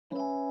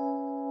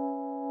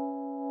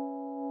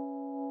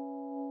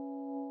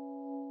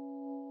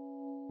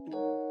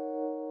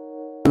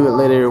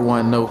let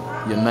everyone know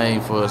your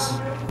name for us.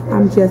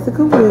 I'm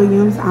Jessica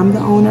Williams. I'm the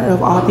owner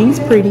of All Things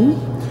Pretty.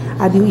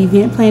 I do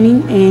event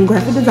planning and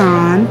graphic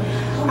design.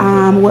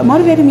 What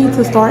motivated me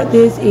to start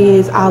this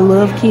is I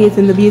love kids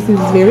and the business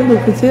is very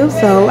lucrative,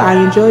 so I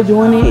enjoy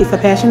doing it. It's a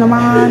passion of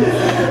mine,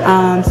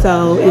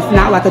 so it's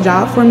not like a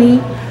job for me.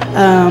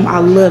 I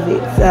love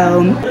it.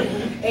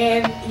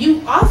 And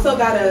you also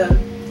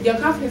your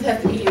confidence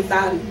has to be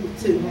inside of you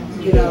too.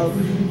 You know,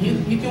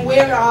 you can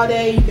wear it all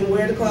day, you can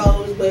wear the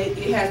clothes, but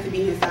it has to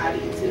be inside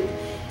of you too.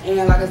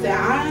 And like I said,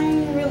 I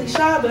ain't really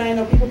shy, but I ain't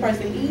no people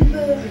person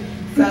either,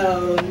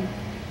 so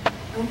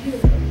I'm here.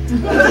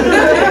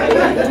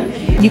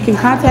 You can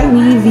contact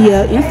me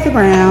via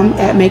Instagram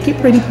at Make It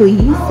Pretty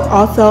Please.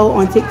 Also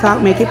on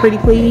TikTok, Make It Pretty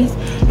Please.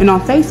 And on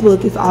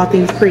Facebook, it's All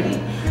Things Pretty.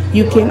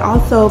 You can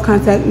also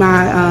contact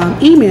my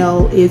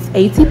email is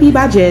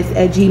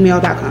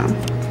atpbyjess@gmail.com.